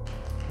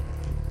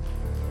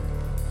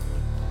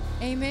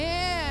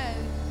Amen.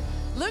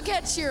 Look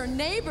at your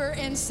neighbor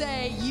and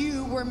say,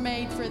 you were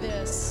made for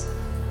this.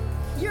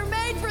 You're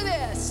made for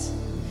this.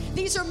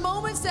 These are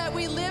moments that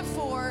we live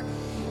for,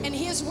 and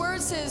his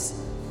word says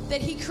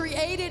that he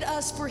created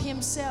us for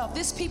himself.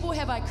 This people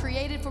have I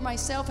created for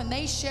myself, and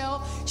they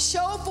shall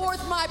show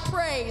forth my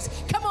praise.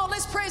 Come on,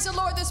 let's praise the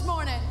Lord this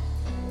morning.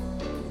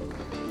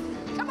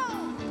 Come on.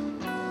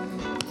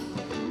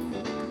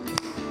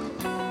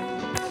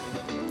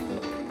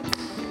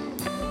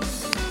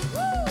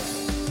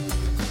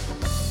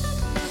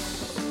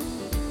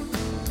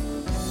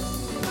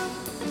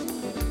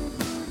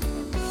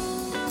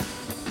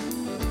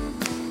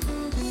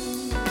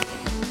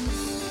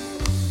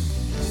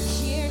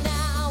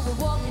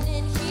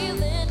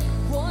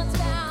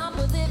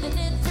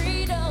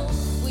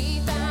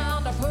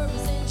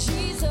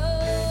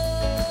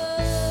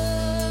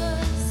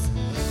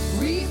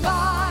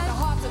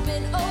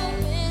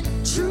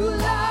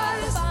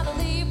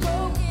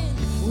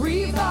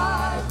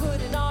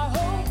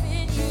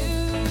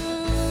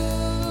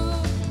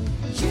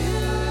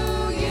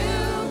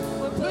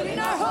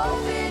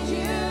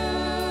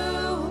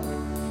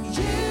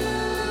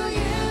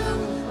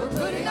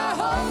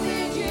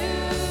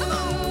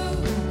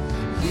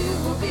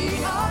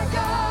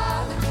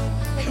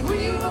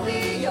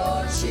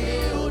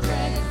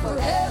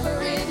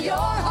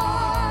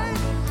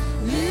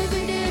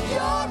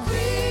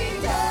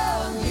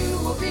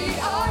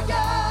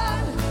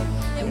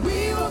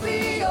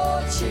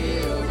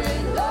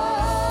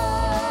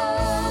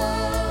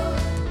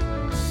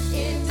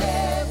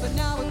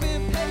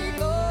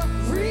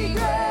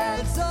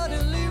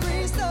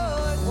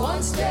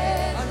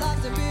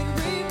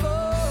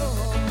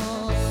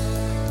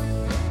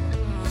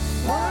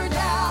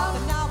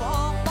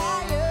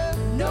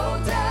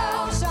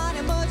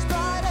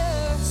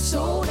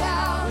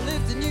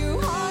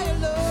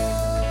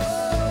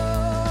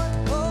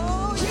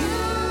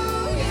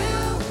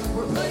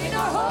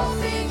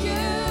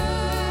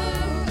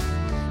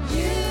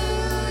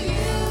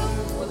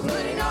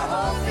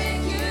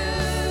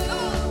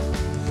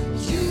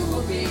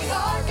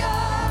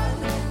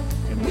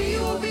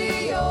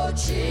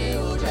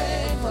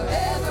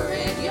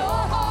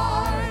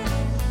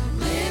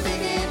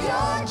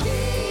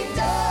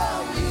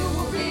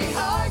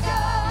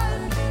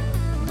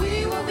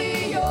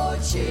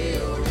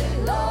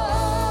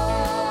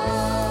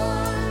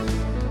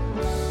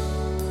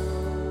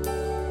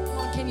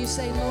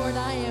 Say, Lord,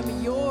 I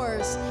am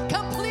yours,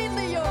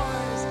 completely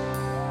yours.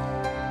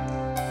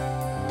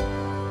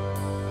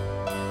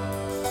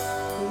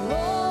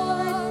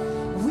 Lord,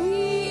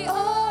 we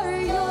are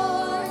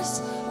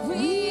yours.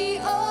 We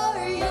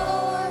are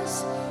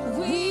yours.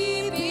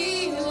 We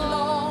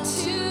belong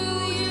to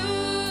you,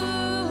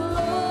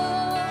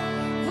 Lord.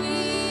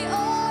 We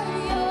are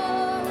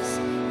yours.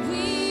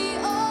 We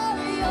are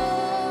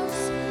yours.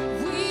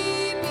 We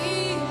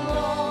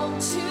belong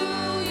to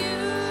you,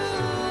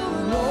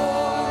 Lord.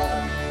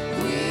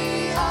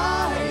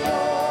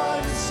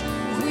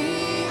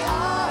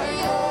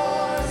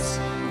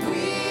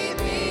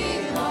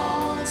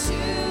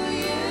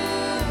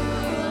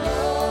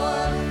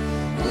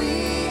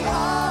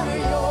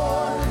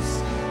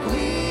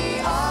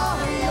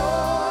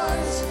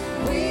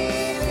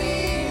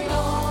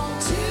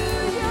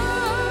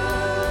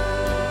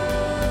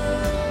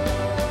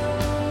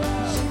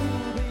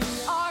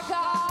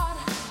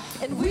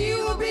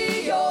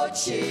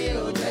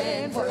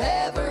 Children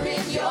forever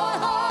in your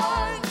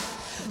heart,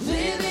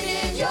 living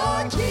in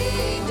your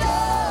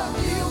kingdom.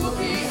 You will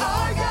be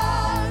our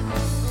God,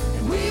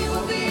 and we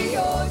will be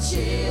your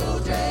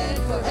children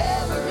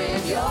forever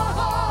in your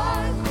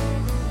heart,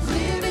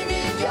 living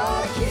in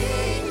your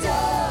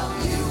kingdom.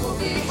 You will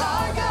be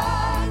our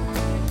God,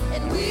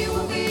 and we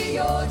will be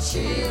your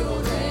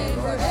children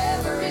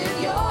forever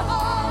in your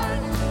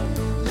heart,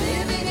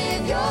 living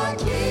in your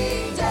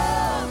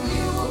kingdom.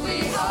 You will be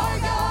our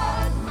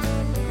God,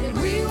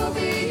 we will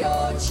be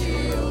your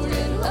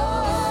children,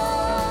 Lord.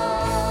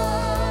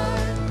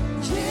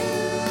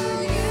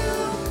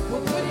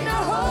 We're putting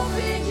our hope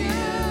in you.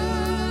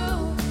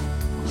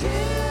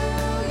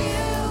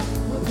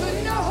 We're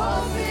putting our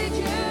hope in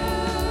you.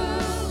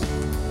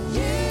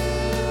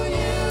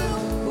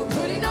 We're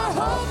putting our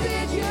hope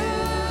in you.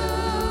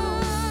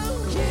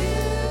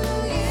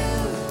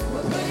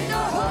 We're putting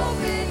our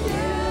hope in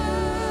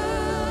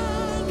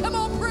you. Come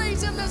on,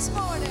 praise him this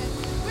morning.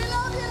 We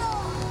love you, Lord.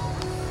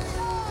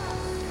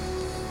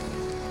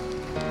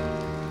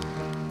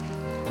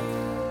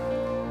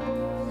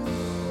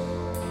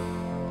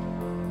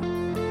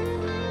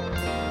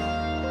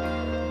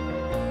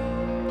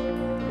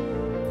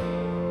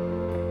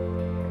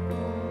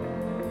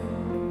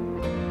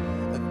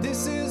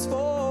 This is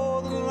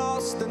for the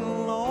lost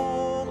and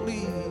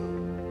lonely,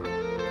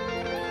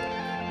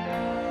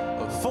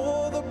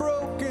 for the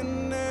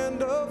broken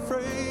and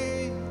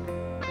afraid.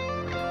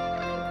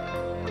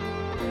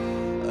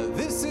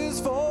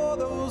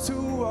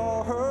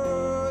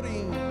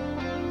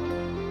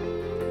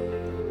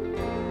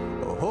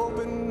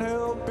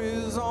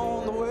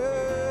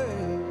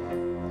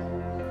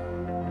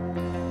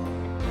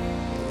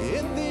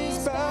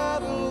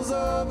 struggles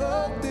of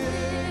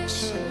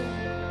addiction,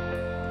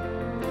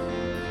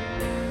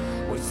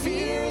 when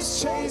fear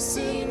is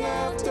chasing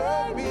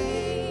after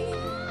me,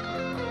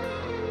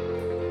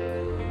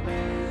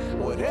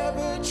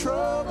 whatever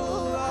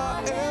trouble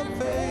I am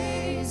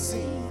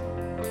facing,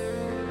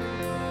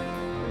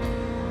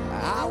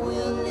 I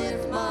will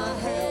lift my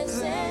hands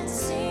and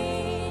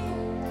sing.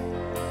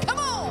 Come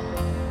on!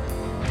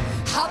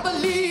 I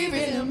believe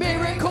in a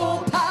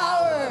miracle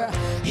power,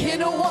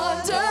 in a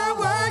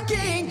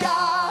wonder-working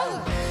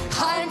God.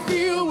 I'm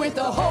filled with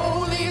the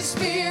Holy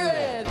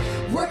Spirit,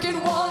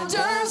 working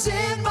wonders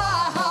in my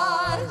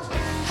heart.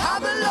 I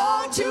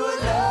belong to a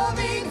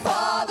loving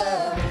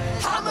Father.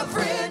 I'm a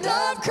friend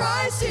of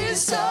Christ,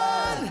 His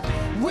Son.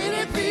 When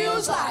it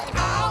feels like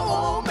I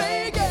won't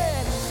make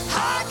it,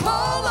 I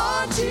call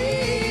on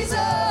Jesus.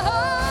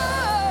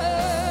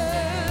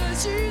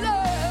 Jesus.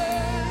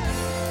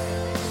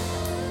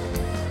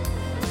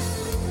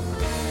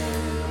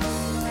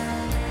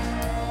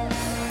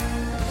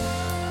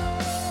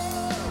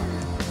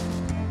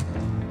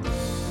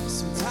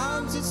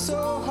 Sometimes it's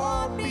so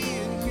hard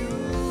being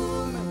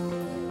human.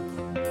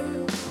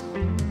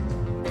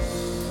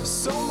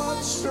 So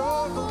much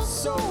struggle,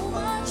 so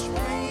much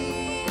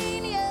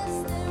pain.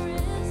 Yes, there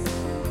is.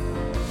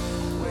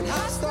 When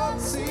I start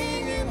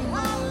singing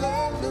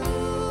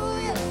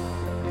hallelujah,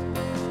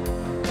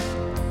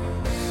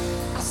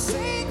 I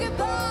say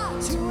goodbye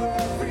to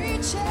every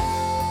chain.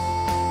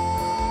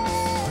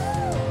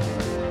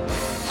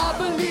 I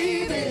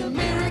believe in a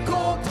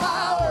miracle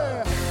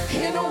power,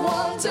 in a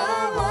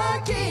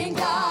wonder-working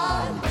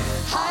God.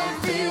 I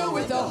am filled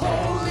with the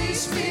Holy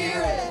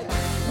Spirit,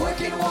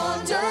 working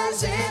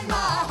wonders in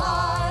my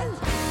heart.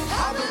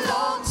 I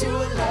belong to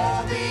a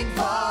loving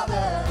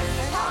Father.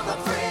 I'm a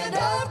friend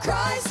of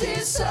Christ,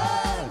 His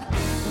Son.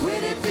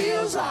 When it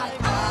feels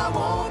like I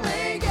won't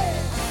make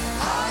it,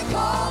 I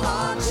call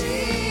on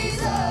Jesus.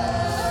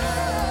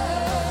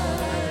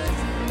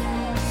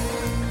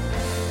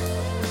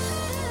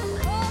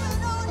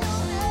 Calling on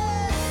your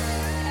name.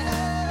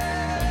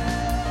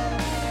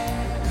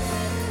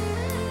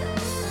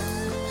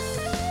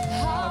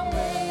 I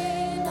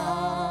may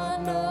not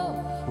know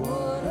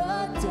what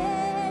a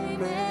day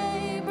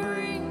may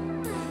bring,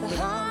 but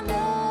I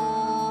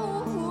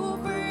know who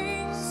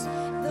brings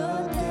the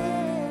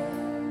day.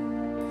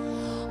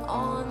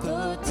 On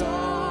the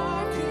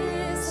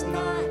darkest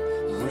night,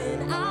 when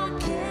I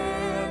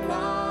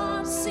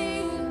cannot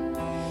see,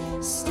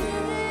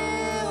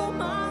 still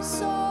my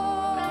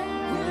soul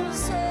will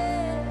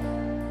say,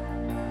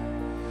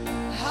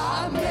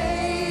 I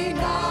may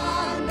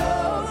not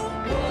know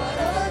what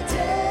a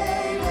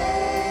day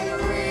may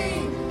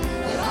bring,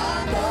 but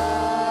I know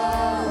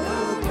who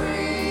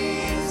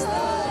brings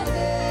the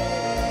day.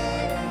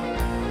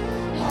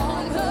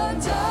 On the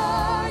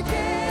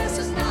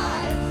darkest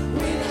night,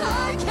 when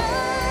I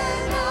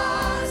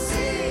cannot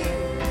see,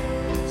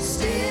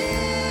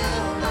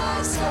 still my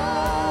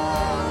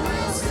soul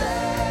will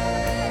say,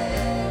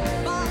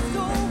 my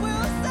soul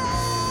will say.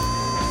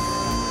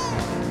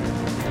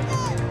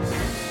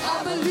 I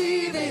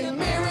believe in a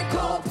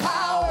miracle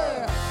power,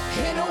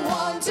 in a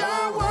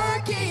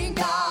wonder-working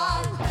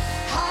God.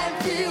 I'm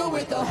filled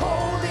with the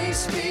Holy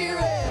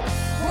Spirit,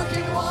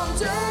 working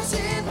wonders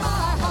in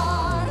my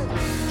heart.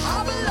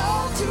 I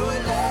belong to a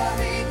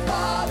loving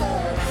Father.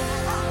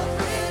 I'm a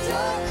friend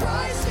of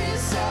Christ,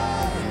 His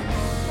Son.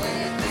 When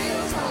it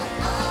feels like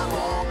I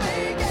won't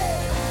make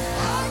it,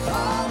 I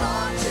call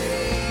on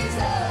Jesus.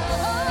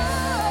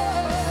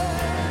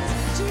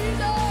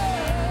 Jesus.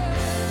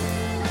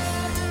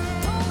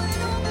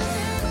 Calling on the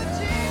name of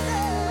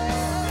Jesus.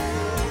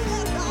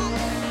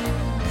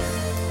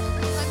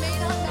 I may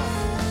not know.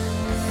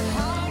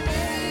 I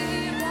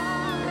may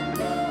not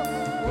know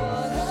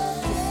what a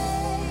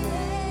day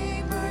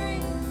may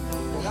bring,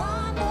 but I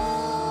know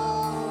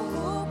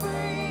who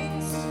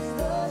brings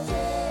the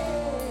day.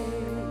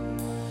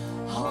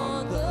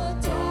 On the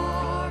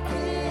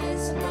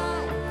darkest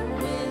night,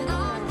 when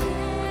I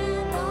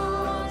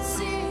cannot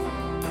see,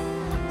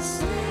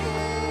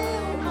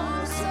 still my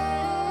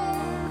soul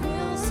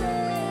will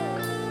say,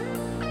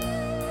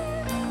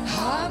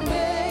 I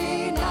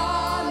may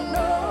not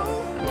know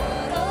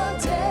what a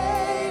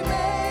day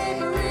may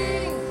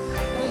bring,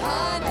 but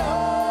I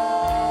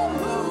know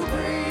who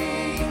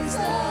brings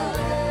the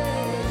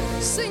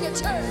day. Sing it,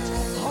 church.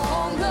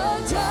 On the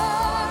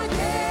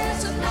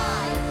darkest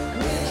night,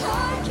 when I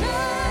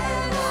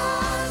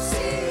cannot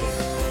see,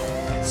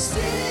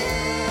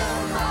 still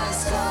my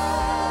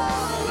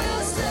soul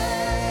will say,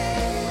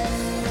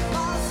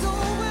 my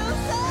soul will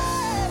say,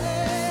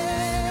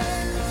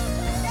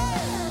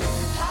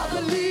 I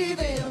believe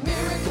in a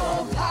miracle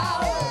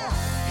power,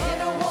 in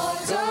a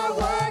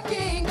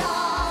wonder-working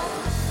God.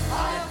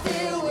 I am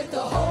filled with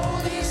the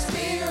Holy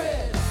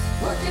Spirit,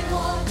 working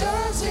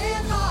wonders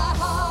in my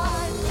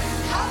heart.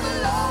 I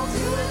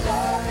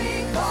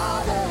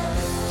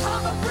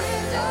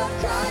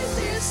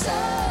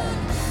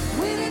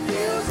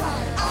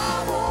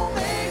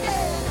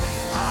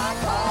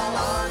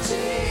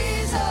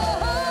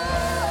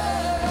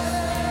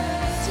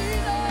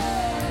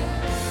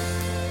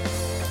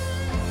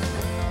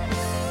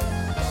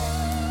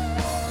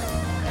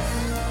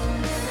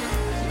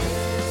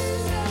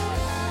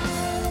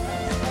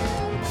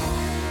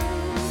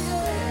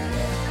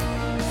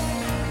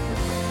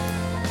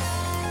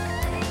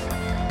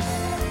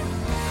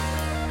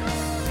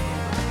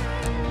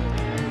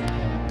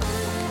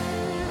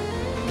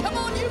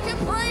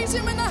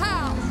praise him in the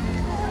house.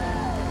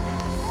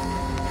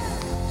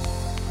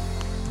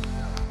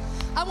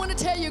 I want to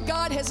tell you,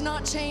 God has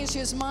not changed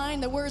his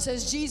mind. The word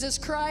says Jesus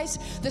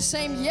Christ, the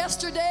same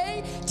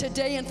yesterday,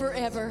 today, and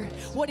forever.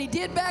 What he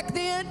did back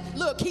then,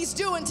 look, he's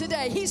doing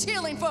today. He's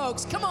healing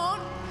folks. Come on.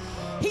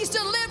 He's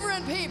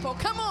delivering people.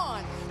 Come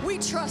on. We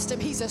trust him.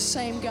 He's the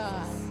same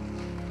God.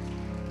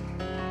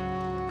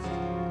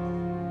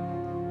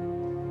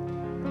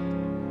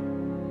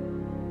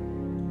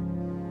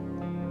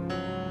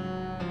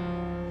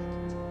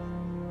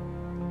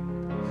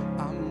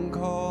 I'm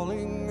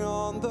calling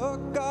on the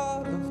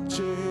God of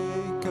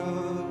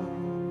Jacob,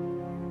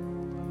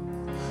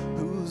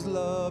 whose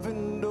love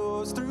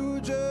endures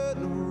through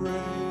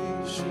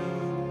generations.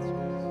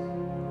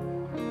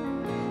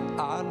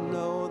 I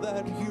know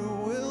that you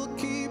will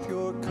keep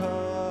your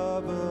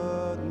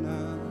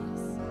covenant.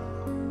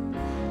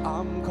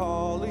 I'm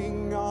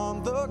calling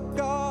on the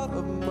God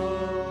of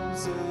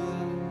Moses,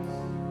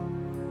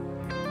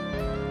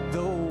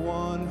 the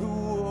one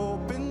who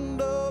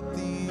opened up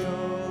the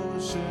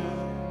ocean.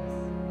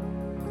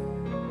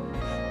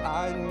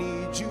 I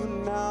need you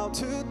now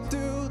to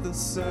do the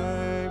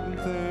same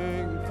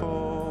thing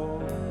for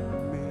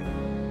me,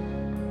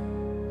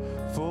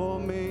 for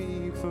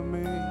me, for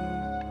me.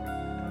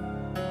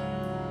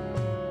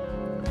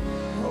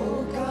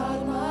 Oh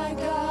God, my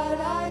God,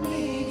 I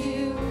need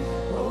you.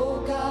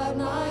 Oh God,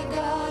 my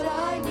God,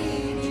 I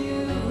need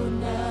you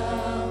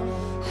now.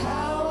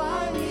 How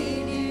I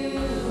need you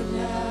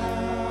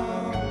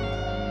now.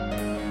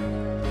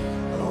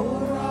 Oh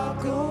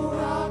rock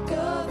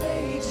of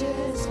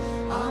ages,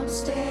 I'm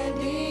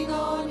standing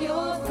on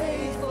your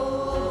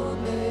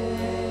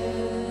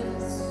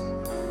faithfulness.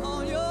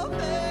 On your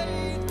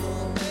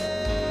faithfulness.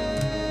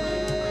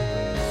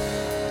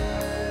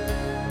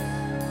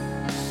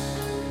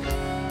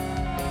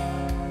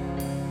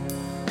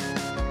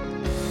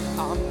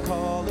 I'm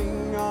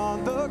calling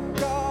on the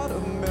God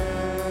of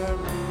Mary,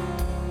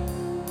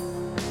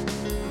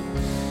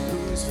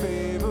 whose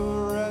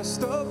favor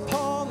rests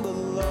upon the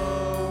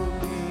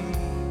lowly.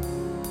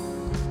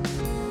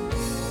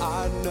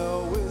 I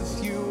know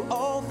with you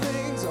all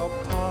things are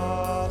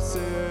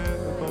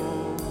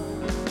possible.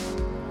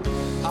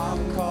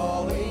 I'm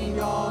calling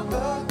on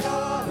the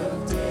God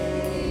of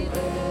David,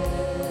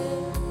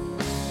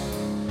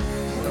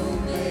 who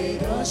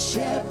made a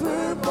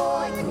shepherd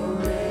boy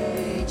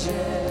courageous.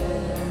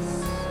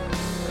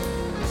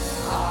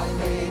 I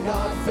may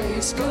not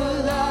face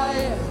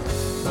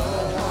Goliath,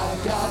 but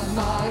I've got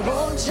my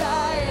own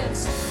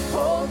giants.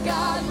 Oh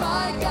God,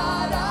 my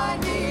God, I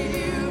need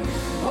you.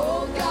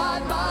 Oh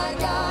God, my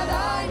God,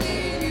 I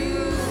need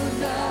you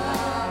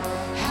now.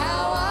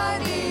 How I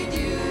need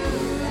you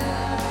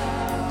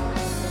now.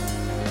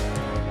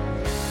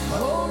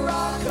 Oh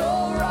rock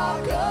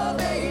of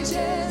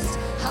ages,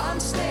 I'm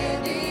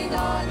standing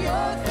on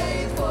your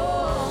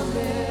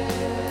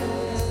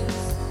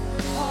faithfulness.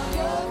 On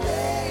your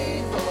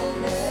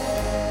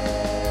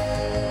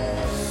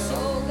faithfulness.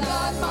 Oh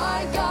God,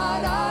 my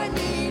God, I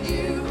need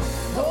you.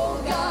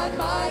 Oh God,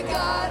 my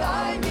God,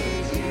 I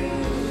need you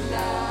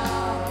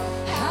now.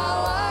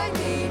 How I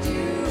need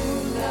you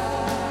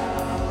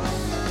now.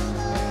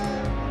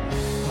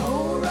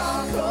 Oh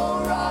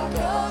rock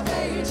of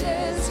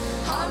ages,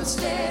 I'm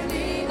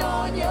standing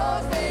on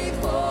your faithfulness.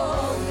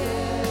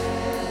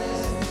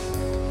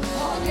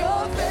 On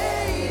your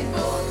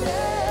faithfulness.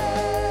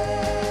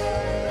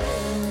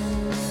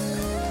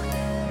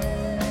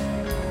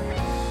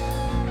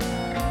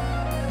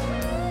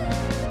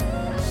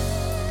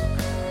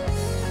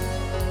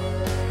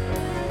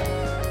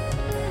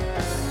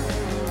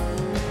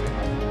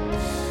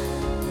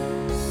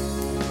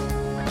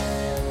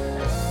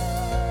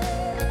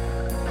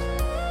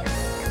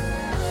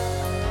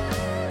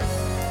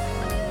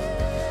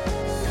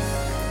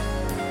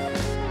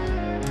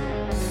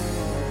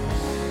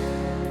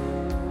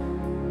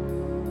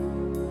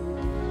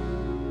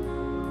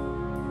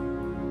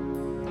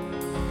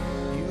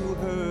 You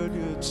heard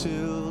your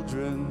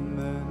children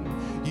then,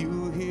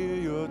 you hear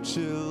your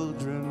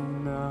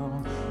children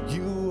now.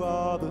 You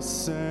are the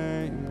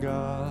same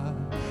God,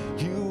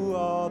 you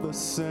are the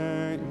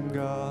same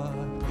God.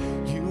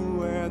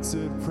 You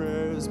answered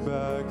prayers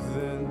back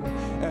then,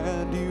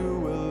 and you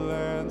will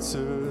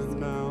answer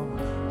now.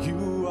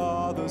 You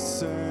are the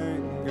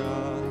same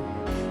God,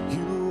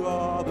 you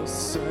are the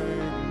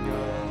same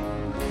God.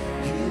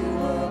 You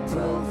are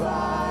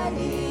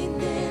providing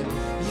then,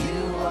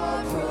 you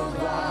are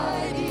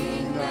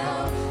providing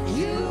now.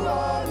 You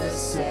are the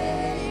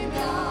same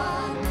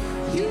God,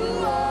 you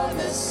are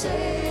the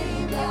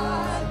same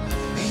God.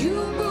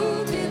 You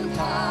moved in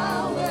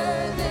power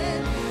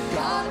then,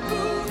 God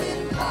move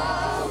in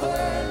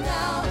power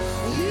now.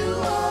 You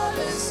are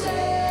the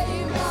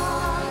same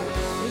God,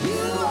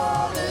 you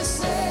are the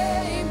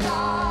same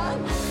God.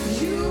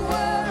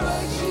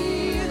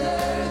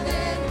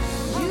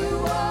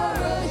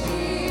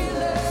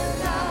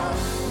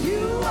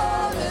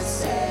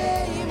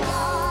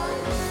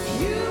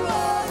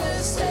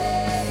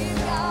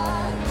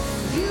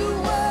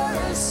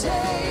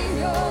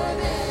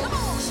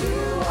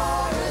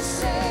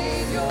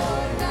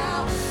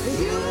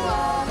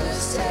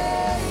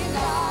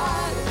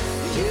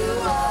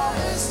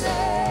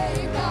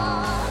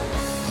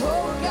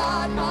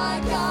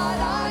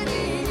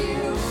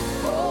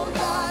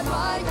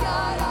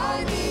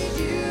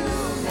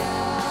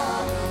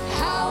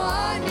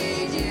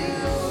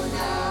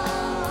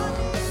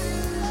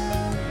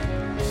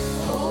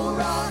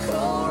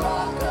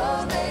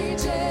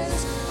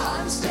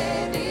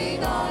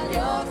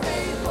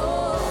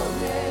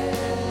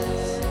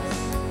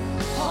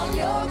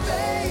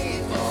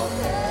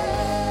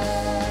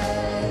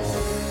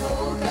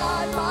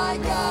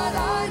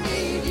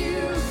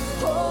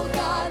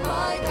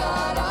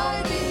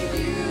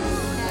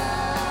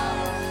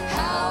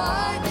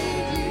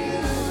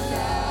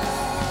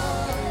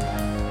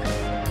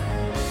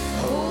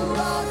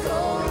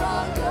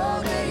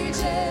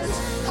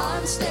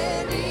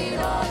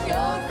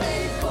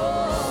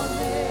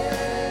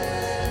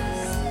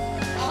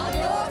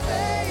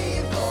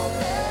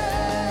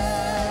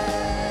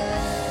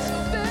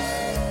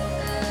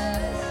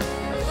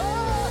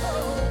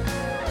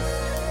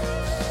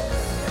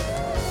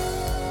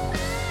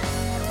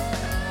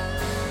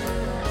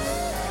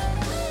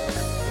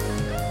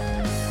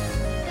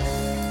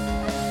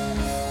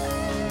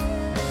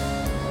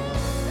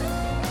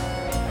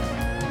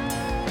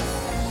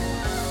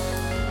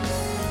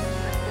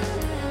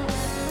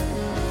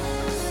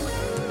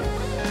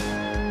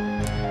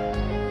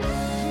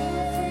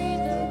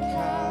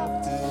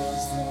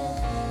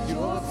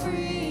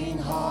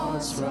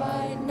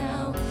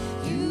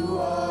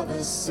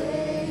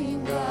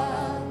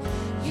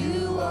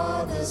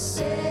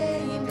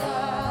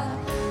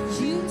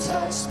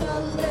 the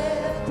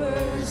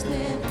lepers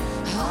then.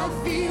 I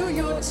feel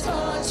your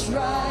touch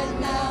right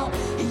now.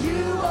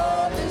 You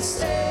are the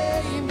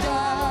same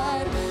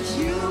God.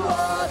 You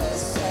are the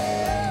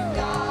same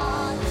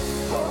God.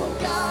 Oh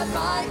God,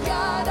 my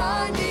God,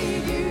 I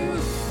need you.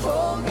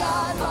 Oh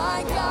God,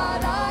 my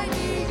God, I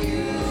need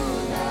you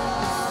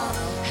now.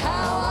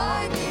 How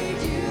I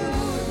need you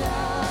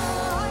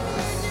now. I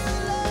need you,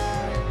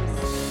 Lord.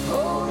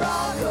 Oh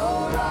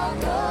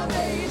rock of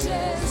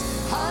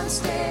ages, I'm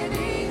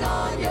standing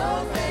on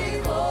your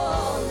faithfulness.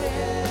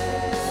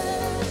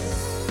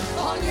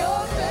 On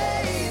your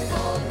faithfulness.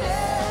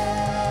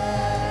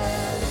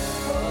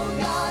 Oh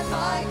God,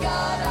 my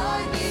God,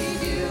 I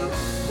need you.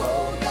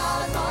 Oh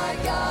God, my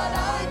God,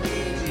 I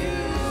need you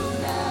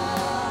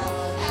now.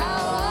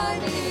 How I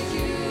need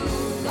you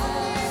now.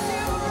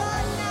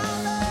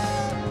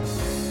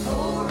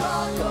 Oh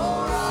rock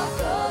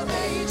of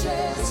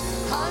ages,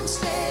 I'm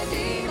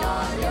standing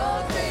on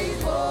your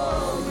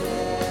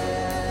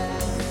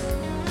faithfulness.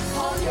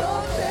 On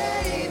your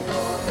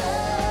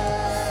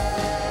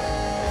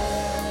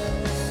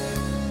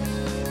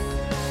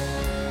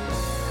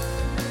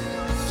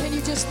faithfulness. Can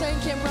you just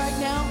thank him right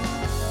now?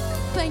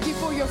 Thank you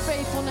for your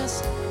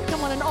faithfulness.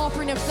 Come on, an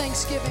offering of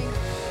thanksgiving.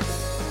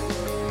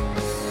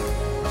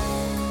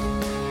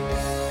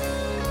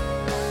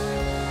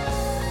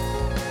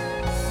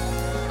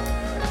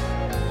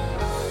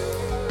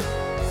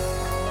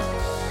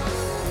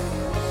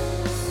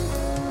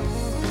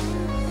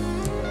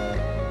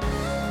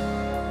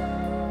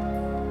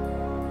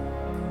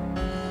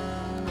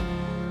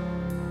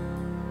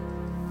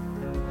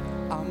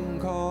 I'm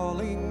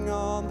calling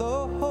on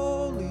the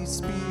Holy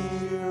Spirit.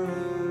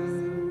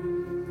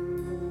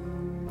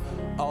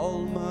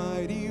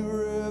 Almighty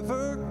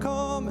river,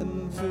 come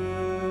and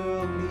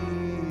fill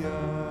me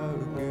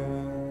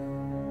again.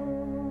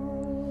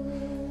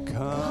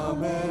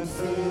 Come and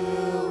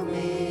fill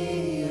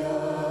me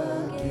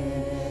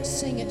again.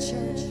 Sing it,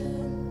 church.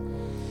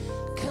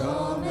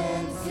 Come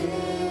and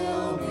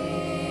fill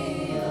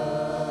me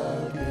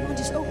again. Come on,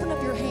 just open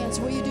up your hands.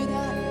 Will you do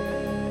that?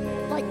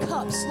 Like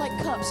cups.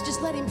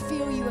 Just let him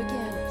feel you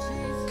again.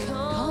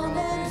 Come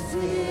and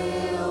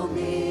fill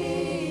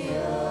me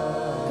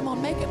again. Come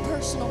on, make it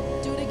personal.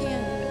 Do it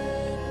again.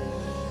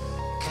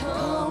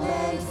 Come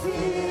and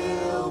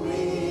fill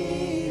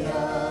me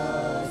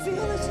again.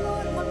 Feel his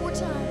Lord one more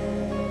time.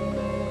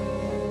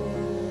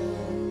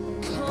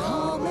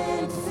 Come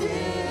and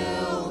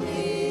fill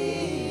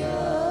me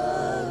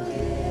again.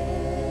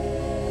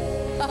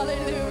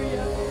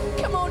 Hallelujah.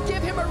 Come on,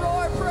 give him a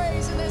roar of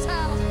praise in this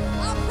house.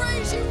 I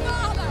praise you,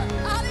 Father.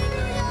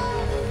 Hallelujah.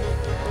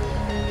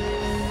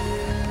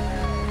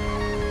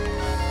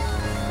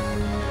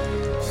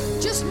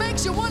 Just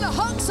makes you want to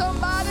hug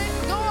somebody.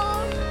 Go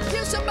on,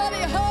 give somebody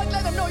a hug.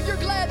 Let them know you're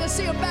glad to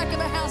see them back in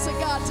the house of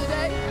God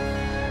today.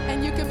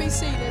 And you can be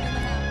seated in the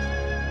house.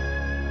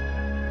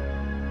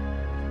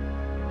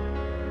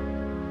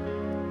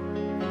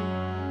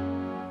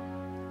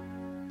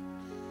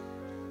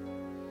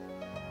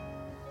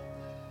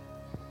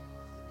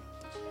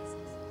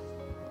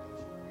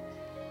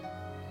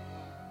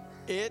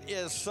 It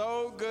is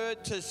so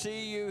good to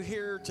see you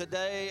here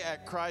today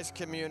at Christ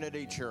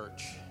Community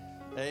Church.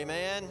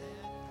 Amen.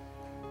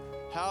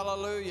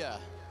 Hallelujah.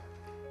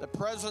 The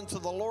presence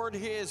of the Lord,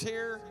 He is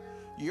here.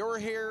 You're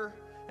here.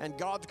 And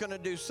God's going to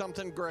do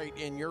something great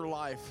in your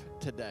life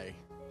today.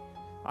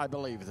 I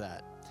believe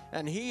that.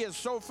 And He is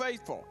so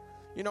faithful.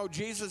 You know,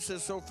 Jesus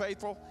is so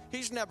faithful.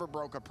 He's never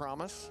broke a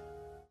promise.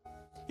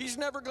 He's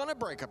never going to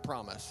break a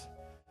promise.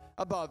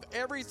 Above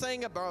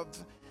everything, above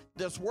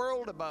this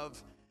world,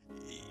 above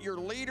your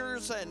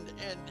leaders and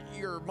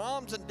your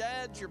moms and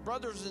dads, your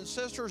brothers and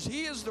sisters,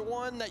 He is the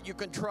one that you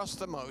can trust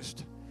the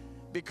most,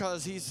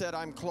 because He said,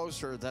 I'm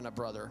closer than a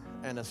brother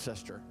and a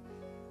sister.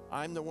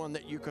 I'm the one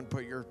that you can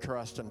put your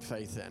trust and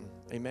faith in.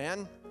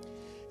 Amen.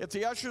 If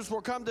the ushers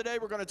will come today,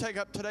 we're going to take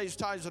up today's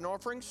tithes and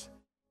offerings.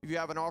 If you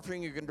have an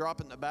offering, you can drop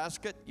it in the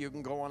basket. You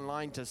can go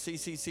online to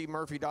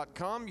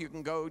cccmurphy.com. You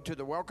can go to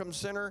the Welcome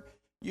Center,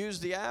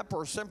 use the app,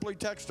 or simply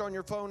text on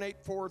your phone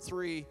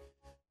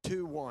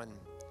 84321.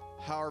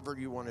 However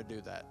you want to do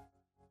that.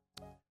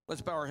 Let's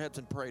bow our heads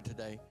and pray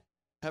today.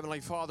 Heavenly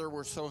Father,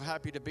 we're so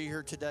happy to be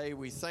here today.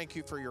 We thank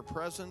you for your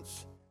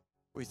presence.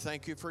 We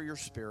thank you for your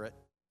Spirit.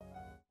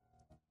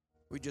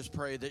 We just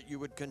pray that you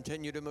would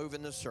continue to move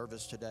in this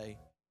service today.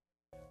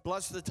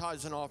 Bless the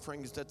tithes and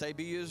offerings, that they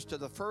be used to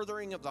the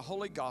furthering of the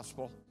holy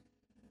gospel,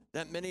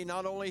 that many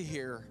not only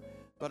here,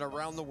 but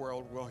around the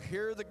world will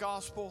hear the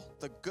gospel,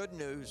 the good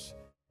news.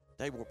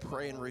 They will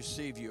pray and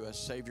receive you as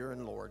Savior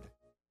and Lord.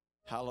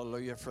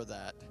 Hallelujah for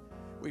that.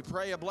 We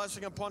pray a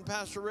blessing upon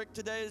Pastor Rick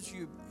today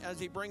as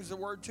he brings the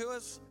word to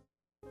us.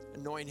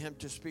 Anoint him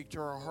to speak to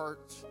our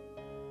hearts,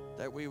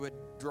 that we would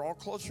draw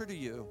closer to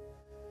you,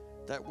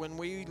 that when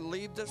we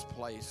leave this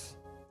place,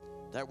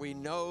 that we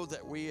know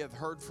that we have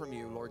heard from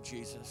you, Lord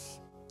Jesus.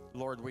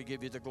 Lord, we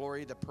give you the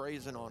glory, the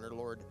praise, and honor,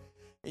 Lord.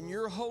 In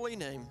your holy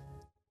name,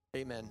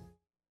 amen.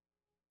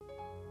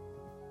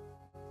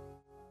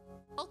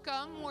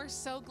 Welcome. We're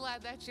so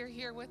glad that you're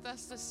here with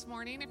us this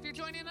morning. If you're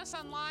joining us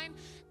online,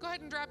 go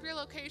ahead and drop your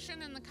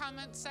location in the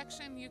comments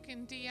section. You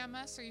can DM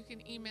us or you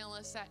can email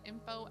us at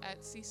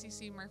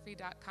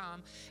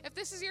info@cccmurphy.com. If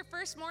this is your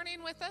first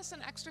morning with us,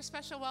 an extra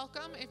special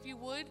welcome. If you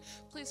would,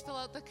 please fill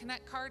out the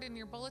Connect card in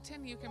your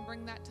bulletin. You can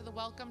bring that to the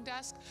welcome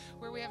desk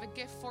where we have a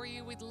gift for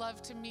you. We'd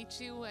love to meet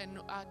you and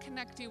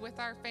connect you with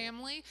our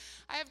family.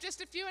 I have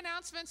just a few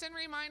announcements and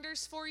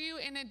reminders for you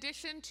in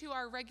addition to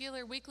our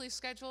regular weekly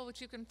schedule,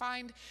 which you can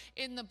find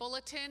in the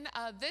bulletin.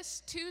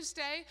 This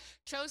Tuesday,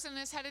 Chosen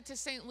is headed to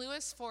St.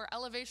 Louis for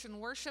Elevation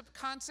Worship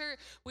Concert.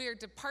 We are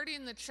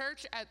departing the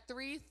church at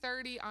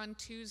 3:30 on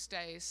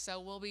Tuesday.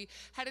 So we'll be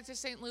headed to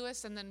St.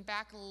 Louis and then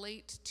back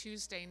late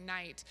Tuesday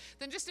night.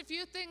 Then just a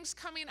few things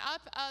coming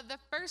up. The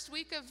first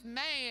week of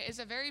May is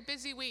a very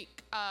busy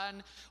week.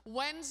 On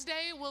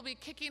Wednesday, we'll be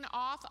kicking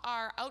off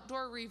our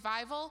outdoor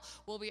revival.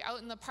 We'll be out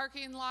in the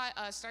parking lot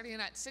starting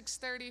at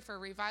 6:30 for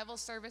revival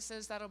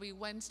services. That'll be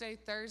Wednesday,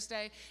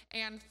 Thursday,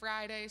 and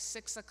Friday,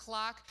 6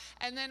 o'clock.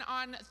 And then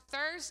on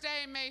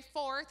Thursday, May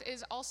 4th,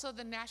 is also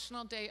the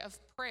National Day of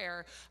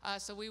Prayer.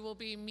 So we will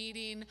be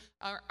meeting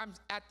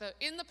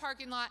in the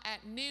parking lot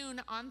at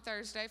noon on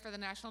Thursday for the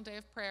National Day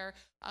of Prayer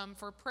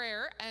for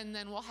prayer, and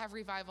then we'll have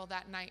revival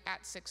that night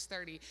at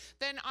 6:30.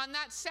 Then on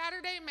that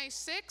Saturday, May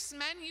 6th,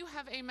 men, you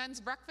have a men's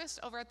breakfast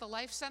over at the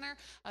Life Center.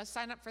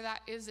 Sign up for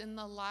that is in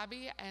the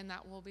lobby, and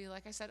that will be,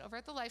 like I said, over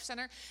at the Life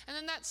Center. And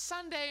then that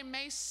Sunday,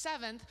 May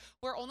 7th,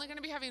 we're only going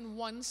to be having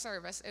one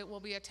service. It will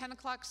be a 10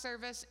 o'clock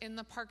service in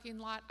the parking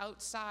lot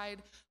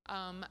outside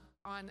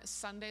on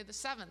Sunday the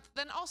 7th.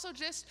 Then also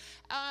just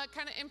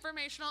kind of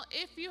informational,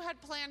 if you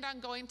had planned on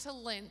going to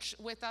Lynch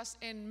with us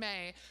in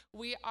May,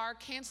 we are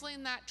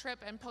canceling that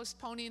trip and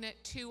postponing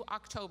it to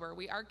October.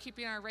 We are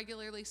keeping our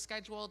regularly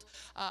scheduled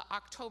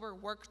October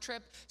work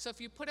trip. So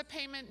if you put a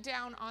payment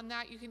down on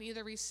that, you can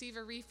either receive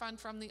a refund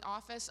from the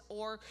office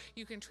or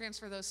you can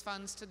transfer those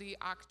funds to the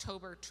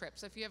October trip.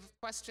 So if you have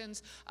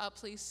questions,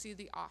 please see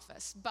the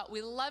office. But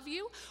we love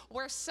you.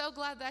 We're so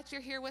glad that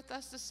you're here with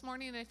us this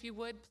morning. And if you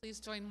would, please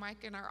join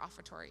Mike in our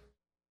offertory.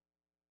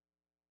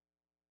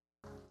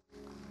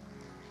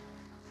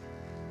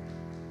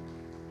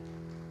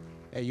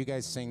 Hey, you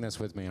guys sing this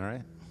with me, all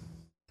right?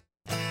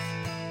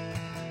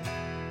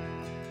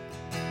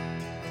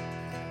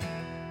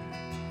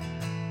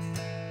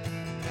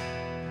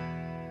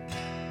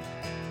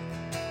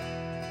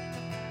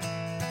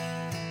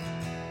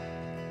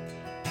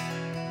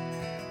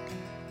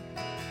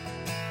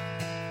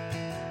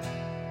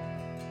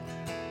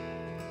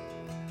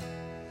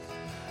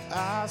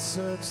 I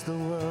searched the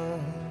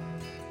world,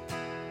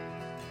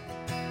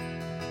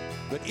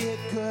 but it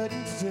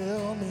couldn't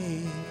fill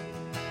me.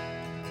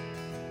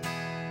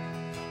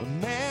 A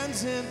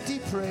man's empty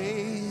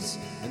praise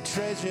and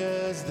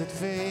treasures that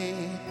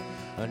fade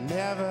are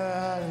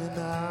never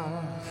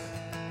enough.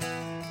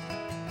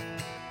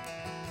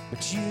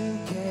 But you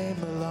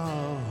came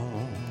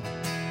along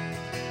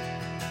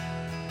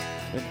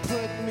and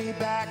put me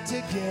back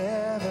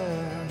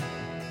together.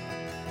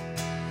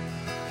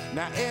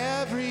 Now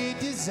every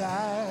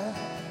desire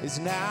is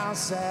now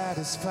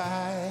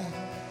satisfied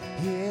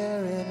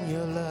here in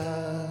your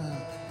love.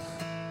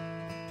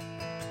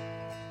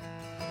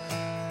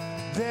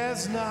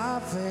 There's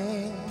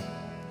nothing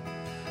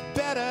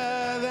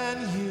better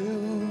than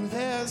you.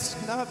 There's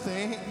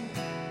nothing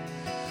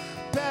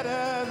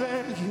better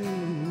than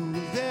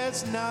you.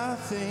 There's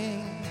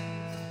nothing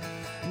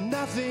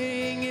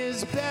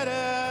is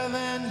better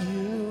than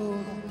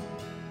you.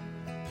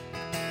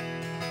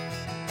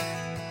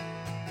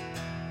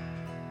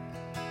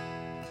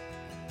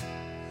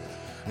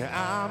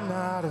 Now I'm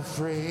not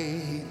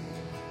afraid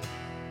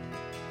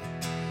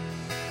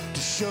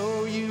to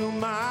show you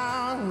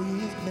my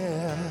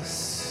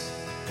weakness,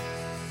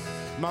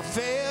 my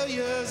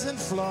failures and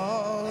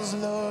flaws.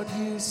 Lord,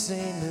 you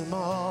seen them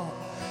all.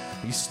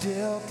 You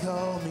still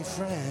call me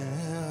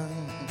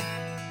friend.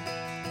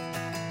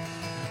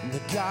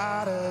 The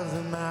God of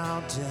the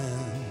mountain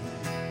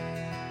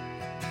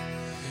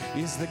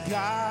is the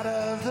God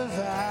of the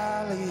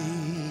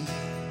valley.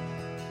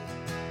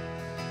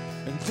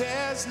 And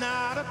there's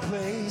not a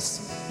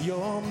place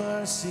your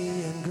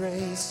mercy and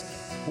grace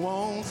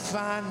won't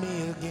find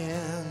me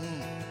again.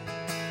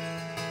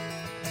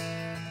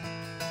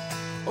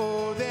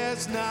 Oh,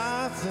 there's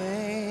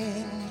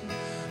nothing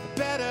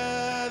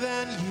better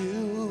than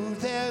you.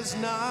 There's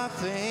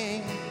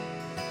nothing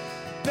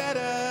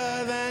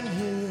better than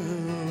you.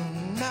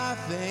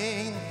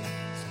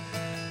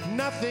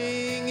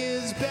 Nothing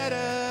is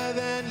better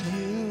than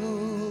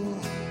you.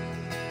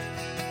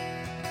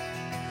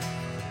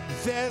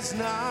 There's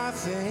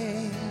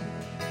nothing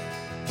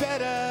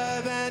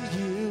better than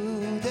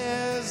you.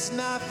 There's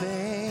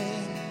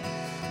nothing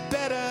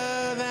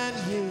better than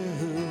you.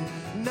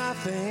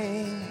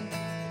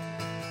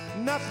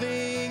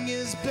 Nothing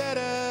is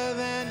better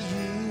than you.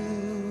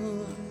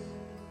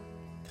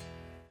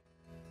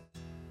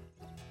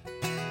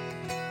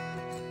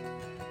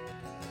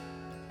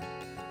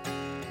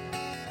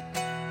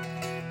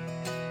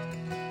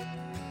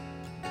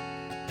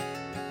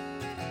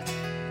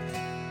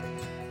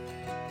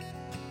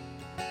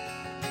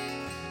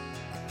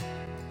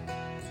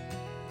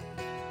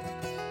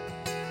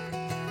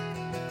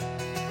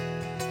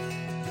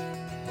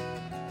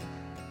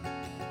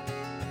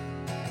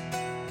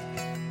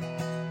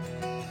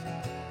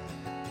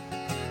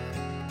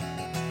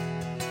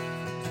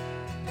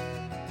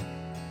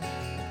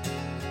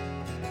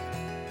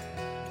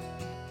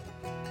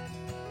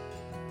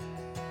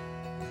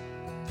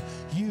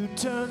 You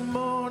turn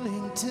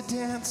mourning to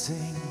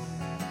dancing.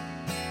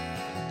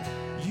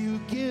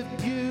 You give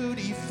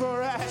beauty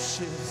for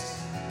ashes.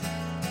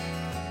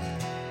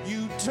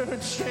 You turn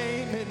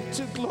shame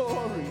into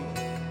glory.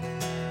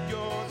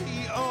 You're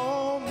the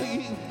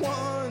only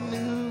one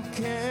who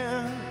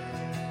can.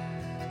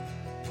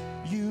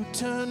 You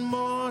turn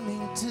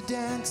mourning to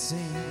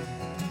dancing.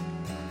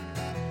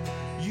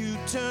 You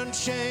turn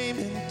shame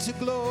into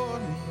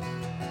glory.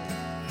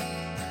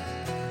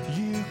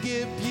 You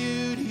give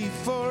beauty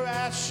for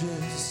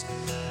ashes.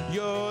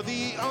 You're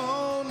the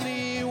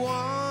only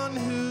one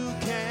who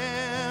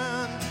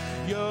can.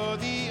 You're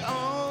the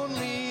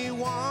only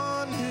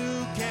one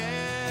who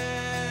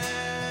can.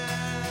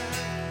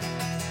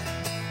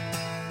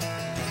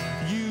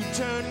 You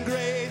turn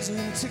graves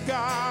into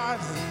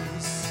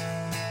gardens.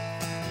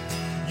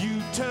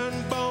 You turn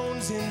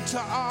bones into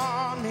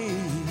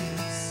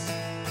armies.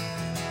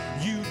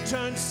 You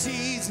turn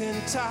seas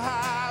into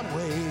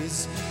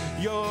highways.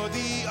 You're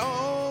the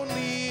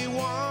only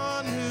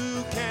one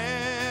who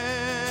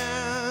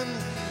can.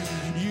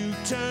 You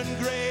turn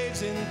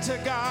graves into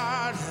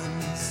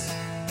gardens.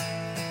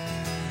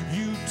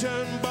 You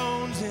turn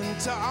bones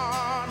into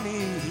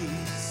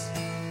armies.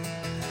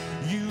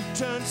 You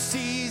turn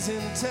seas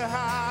into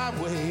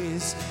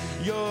highways.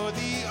 You're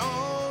the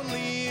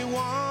only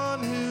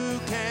one who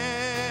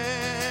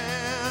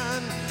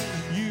can.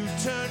 You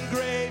turn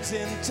graves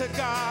into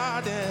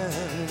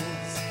gardens.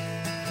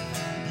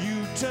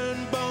 You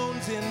turn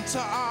bones into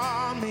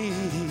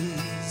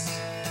armies.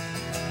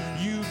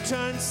 You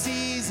turn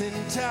seas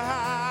into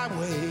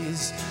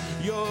highways.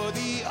 You're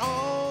the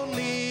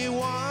only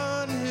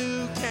one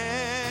who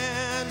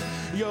can.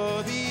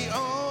 You're the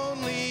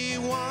only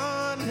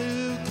one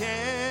who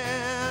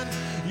can.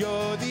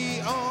 You're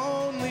the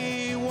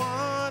only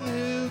one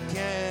who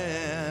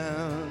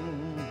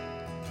can.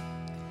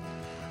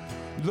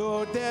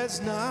 Lord,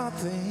 there's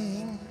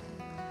nothing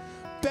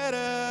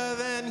better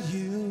than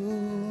you.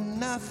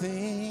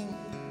 Nothing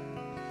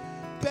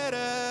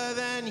better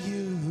than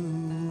you.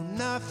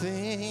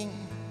 Nothing.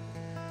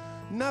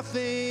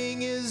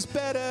 Nothing is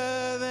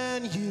better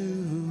than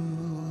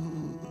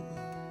you.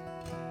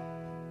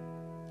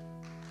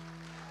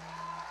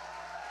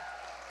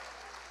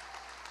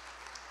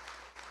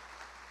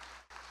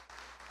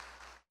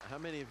 How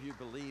many of you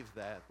believe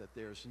that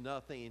there's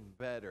nothing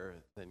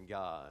better than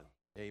God?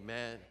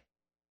 Amen.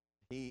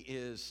 He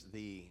is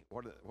the,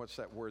 what's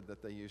that word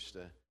that they used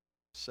to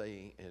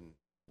say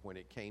when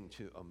it came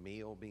to a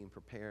meal being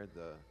prepared?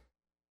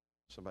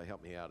 Somebody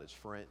help me out. It's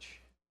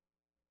French.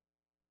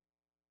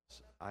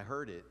 I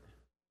heard it.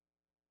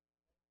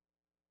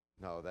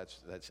 No,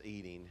 that's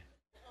eating.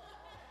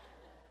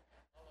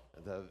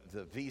 The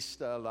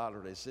vista la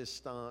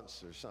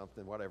resistance or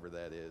something, whatever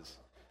that is.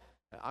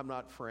 I'm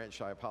not French.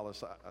 I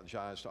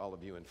apologize to all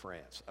of you in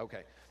France.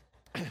 Okay.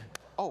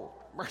 Oh,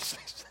 mercy.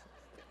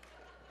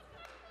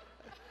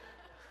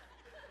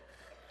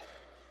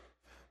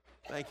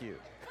 Thank you.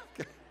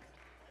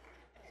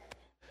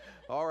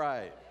 All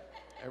right.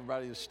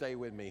 Everybody just stay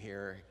with me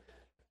here.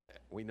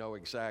 We know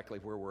exactly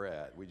where we're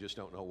at. We just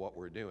don't know what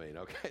we're doing,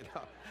 okay?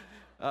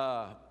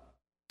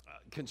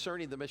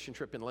 Concerning the mission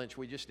trip in Lynch,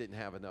 we just didn't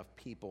have enough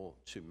people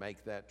to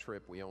make that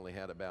trip. We only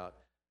had about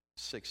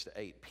 6 to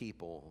 8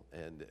 people,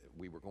 and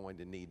we were going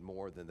to need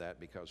more than that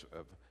because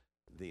of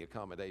the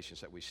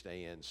accommodations that we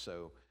stay in.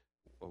 So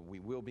we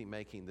will be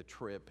making the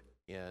trip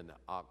in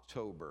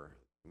October.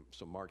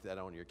 So mark that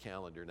on your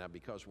calendar. Now,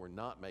 because we're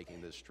not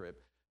making this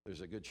trip,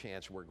 there's a good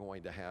chance we're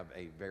going to have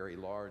a very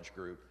large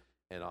group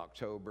in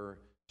October.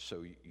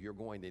 So you're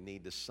going to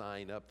need to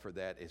sign up for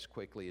that as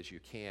quickly as you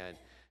can.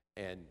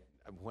 And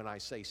when I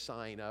say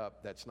sign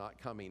up, that's not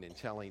coming and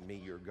telling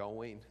me you're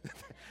going.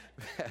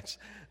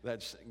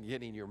 that's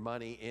getting your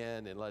money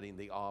in and letting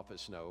the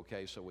office know,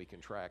 okay, so we can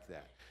track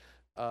that.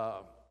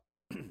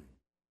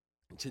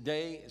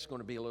 Today is going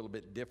to be a little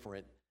bit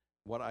different.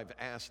 What I've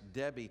asked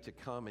Debbie to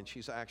come, and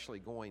she's actually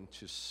going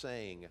to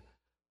sing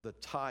the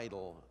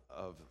title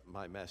of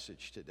my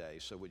message today.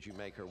 So would you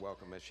make her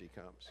welcome as she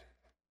comes?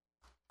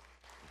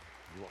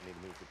 You want me to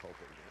move the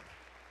pulpit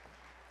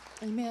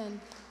again?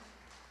 Amen.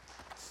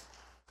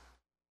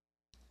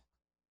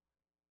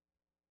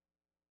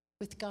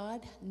 With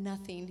God,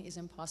 nothing is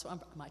impossible. I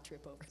might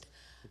trip over it.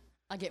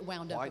 I get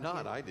wound up. Why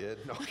not? Here. I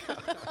did. No.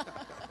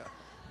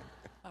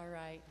 All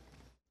right.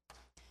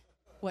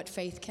 What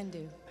faith can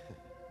do.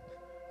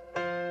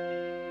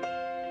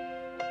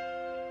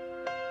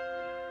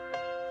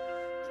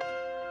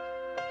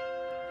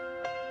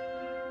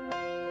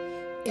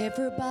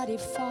 Everybody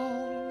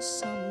falls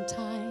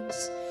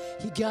sometimes.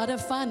 You gotta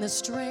find the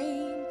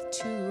strength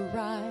to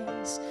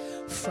rise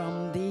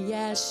from the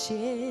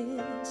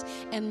ashes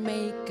and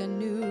make a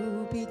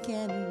new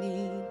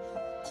beginning.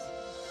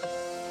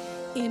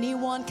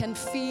 Anyone can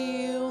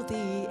feel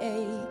the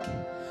ache.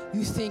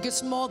 You think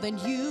it's more than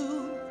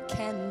you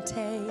can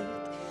take,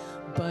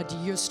 but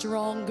you're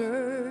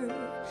stronger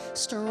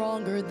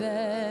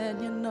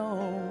than you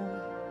know.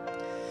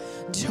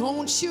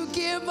 Don't you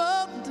give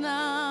up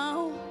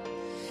now.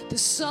 the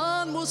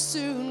sun will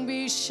soon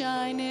be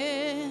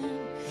shining.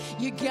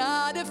 You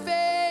gotta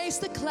face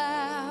the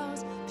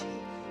clouds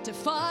to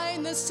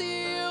find the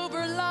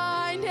silver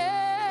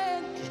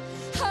lining.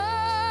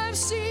 I've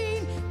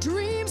seen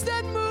dreams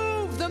that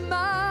move the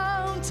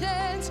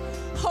mountains,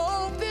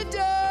 hope that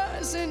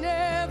doesn't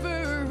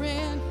ever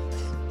end,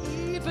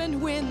 even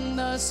when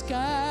the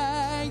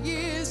sky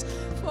is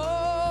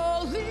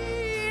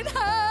falling.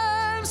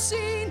 I've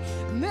seen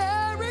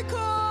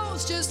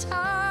miracles just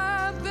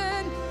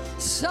happen,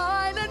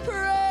 silent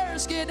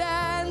prayers get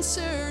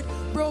answered,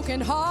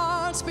 broken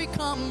hearts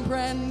become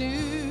brand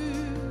new.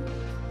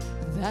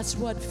 That's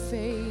what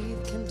faith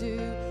can do.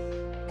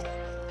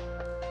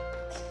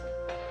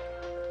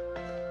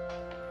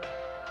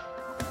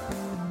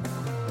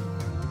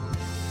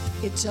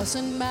 It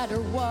doesn't matter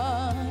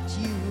what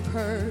you've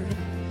heard,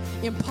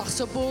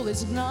 impossible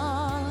is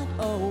not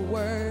a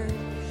word.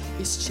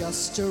 It's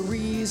just a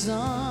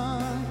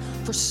reason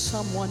for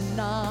someone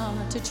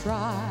not to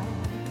try.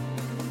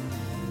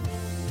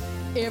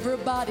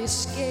 Everybody's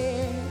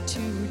scared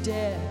to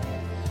death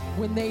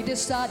when they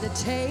decide to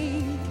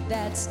take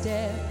that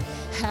step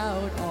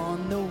out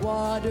on the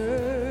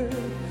water.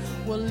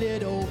 Well,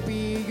 it'll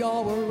be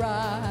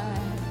alright,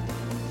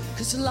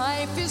 'cause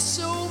life is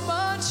so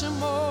much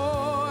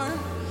more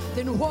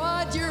than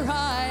what your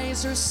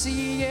eyes are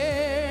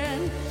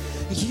seeing.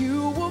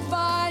 You will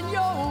find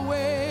your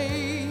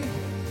way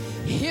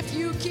if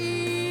you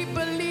keep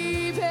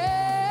believing.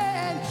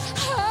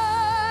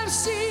 I've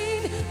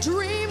seen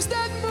dreams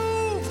that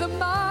move the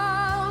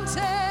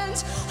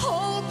mountains,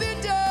 hope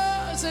that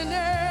doesn't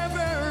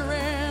ever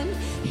end,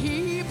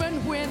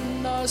 even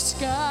when the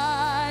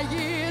sky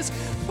is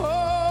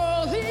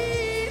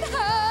falling.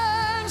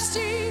 I've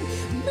seen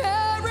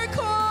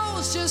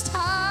miracles just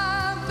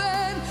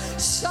happen,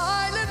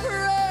 silent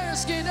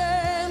prayers get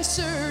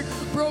answered,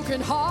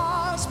 broken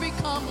hearts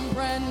become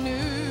brand new.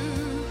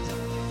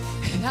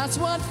 That's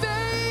what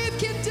faith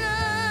can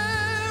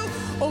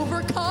do.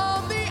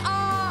 Overcome the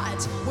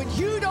odds when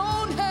you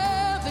don't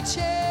have the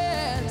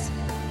chance.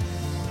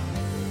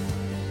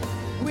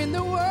 When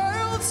the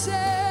world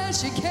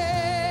says you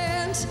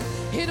can't,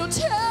 it'll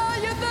tell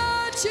you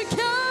that you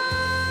can.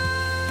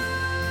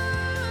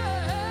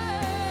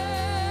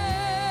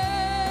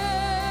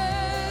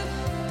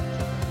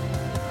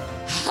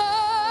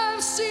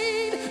 I've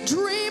seen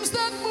dreams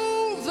that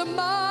move the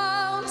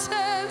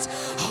mountains,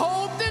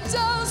 hope that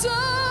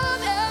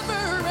doesn't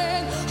ever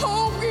end,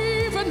 hope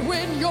even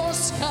when your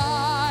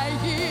sky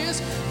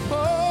is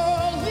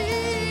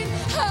falling.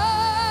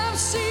 I've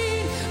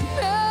seen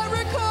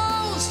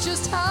miracles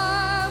just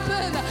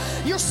happen,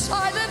 your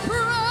silent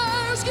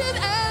prayers get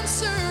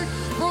answered,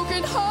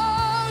 broken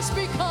hearts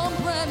become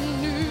brand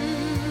new.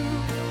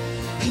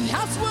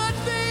 That's what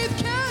faith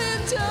can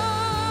do.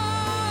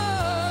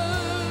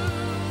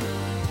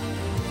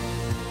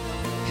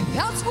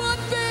 That's what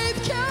faith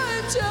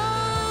can do.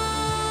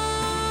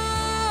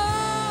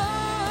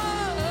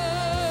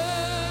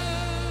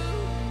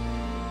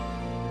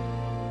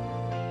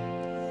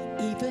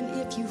 Even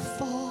if you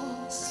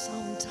fall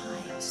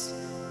sometimes,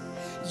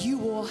 you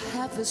will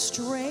have the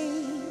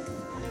strength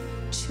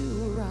to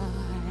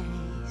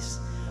rise.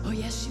 Oh,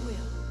 yes, you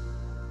will.